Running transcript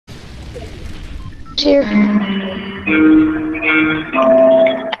Here.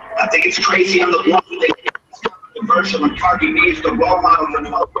 I think it's crazy on the block. The version of Cardi B is the role model for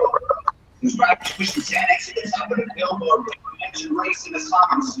Melbourne. Who's right to push the Xanax at the top of the billboard. Mention race in the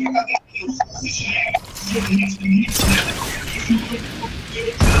songs. You gotta get killed.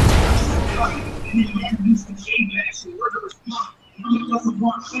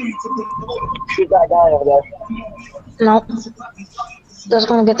 Shoot that guy over there. Nope. That's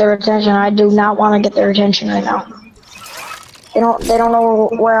gonna get their attention. I do not want to get their attention right now. They don't know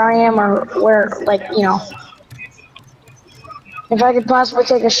where I am or where, like, you know. If I could possibly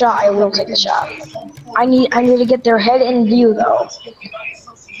take a shot, I will take a shot. I need to get their head in view though.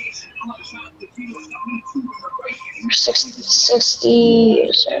 60,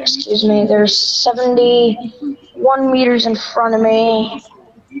 excuse me, there's 71 meters in front of me.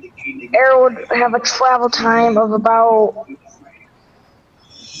 Air would have a travel time of about,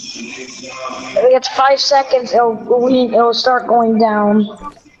 if it gets 5 seconds, it'll start going down.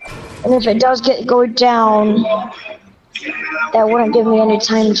 And if it does go down, that wouldn't give me any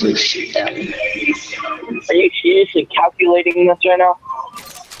time to shoot them. Are you seriously calculating this right now?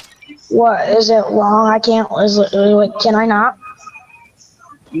 What, is it wrong? I can't, can I not?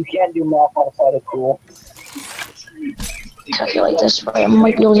 You can't do math outside of school. Calculate this way, I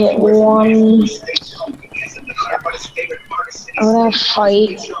might be able to hit one. I'm gonna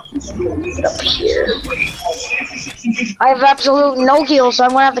fight up here. I have absolute no heal, so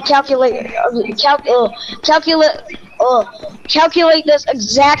I'm gonna have to calculate this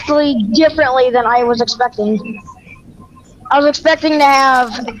exactly differently than I was expecting. I was expecting to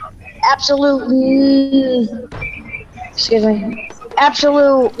have absolute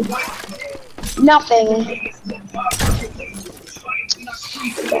nothing.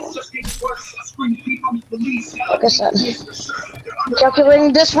 Like I said,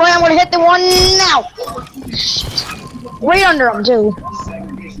 calculating this way, I'm gonna hit the one now. Right under him too.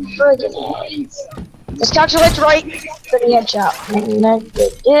 Friggin' A. This calculates right for the headshot.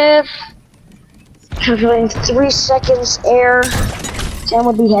 Negative. Calculating 3 seconds air. 10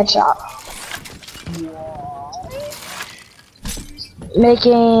 would be headshot.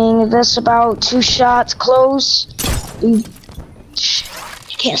 Making this about 2 shots close. You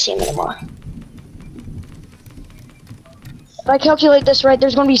can't see him anymore. If I calculate this right,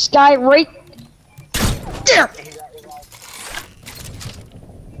 there's gonna be sky right there.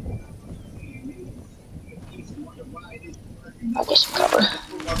 I'll get some cover.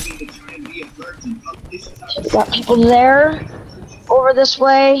 So we got people there, over this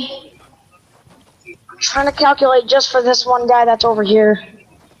way. I'm trying to calculate just for this one guy that's over here.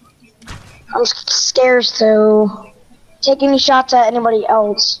 I'm scared to take any shots at anybody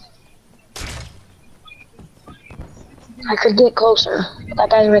else. I could get closer. That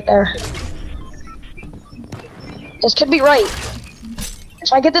guy's right there. This could be right.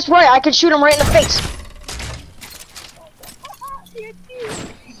 If I get this right, I could shoot him right in the face.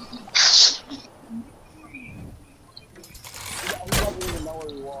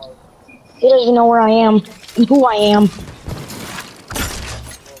 He doesn't even know where I am and who I am.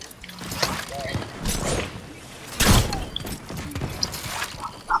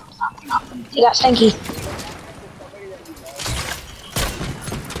 He got stinky.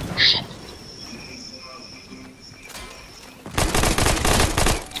 Shit.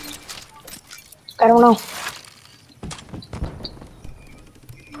 I don't know.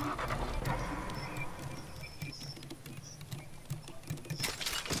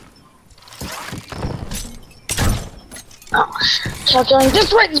 Oh, calculating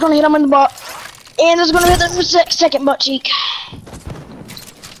this right is gonna hit him in the butt, and this is gonna hit the second butt cheek.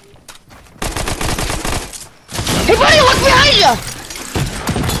 Hey buddy, look behind you!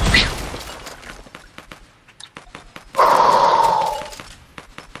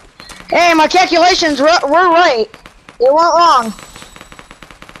 Hey, my calculations were right. They weren't wrong.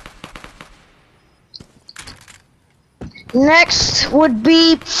 Next would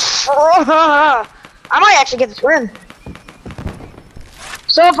be... I might actually get this win.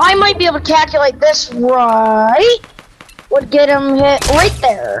 So if I might be able to calculate this right, would get him hit right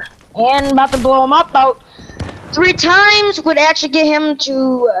there. And about to blow him up about 3 times would actually get him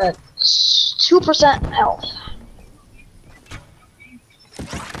to 2% health.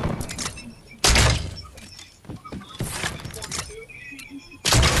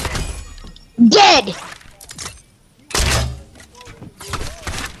 Dead!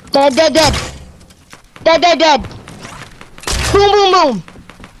 Dead, dead, dead. Dead, dead, dead. Boom, boom, boom.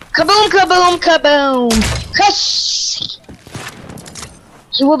 Kaboom, kaboom, kaboom. Cuss!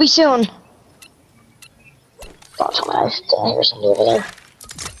 He will be soon. Don't tell me I hear somebody over there.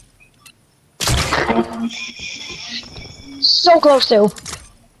 I So close to.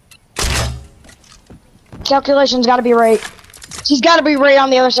 Calculation's gotta be right. He's gotta be right on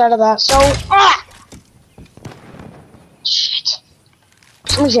the other side of that. So, shit.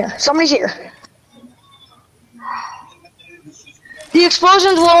 Somebody's here. Somebody's here. The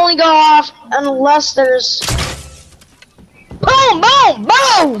explosions will only go off unless there's... Boom! Boom!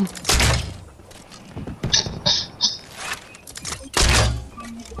 Boom!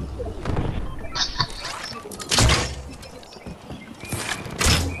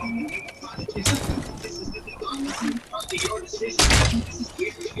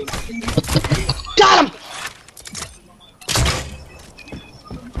 Got him!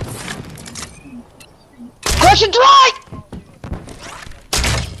 Crush it dry!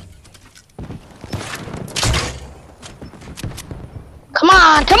 Come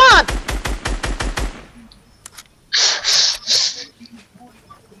on, come on!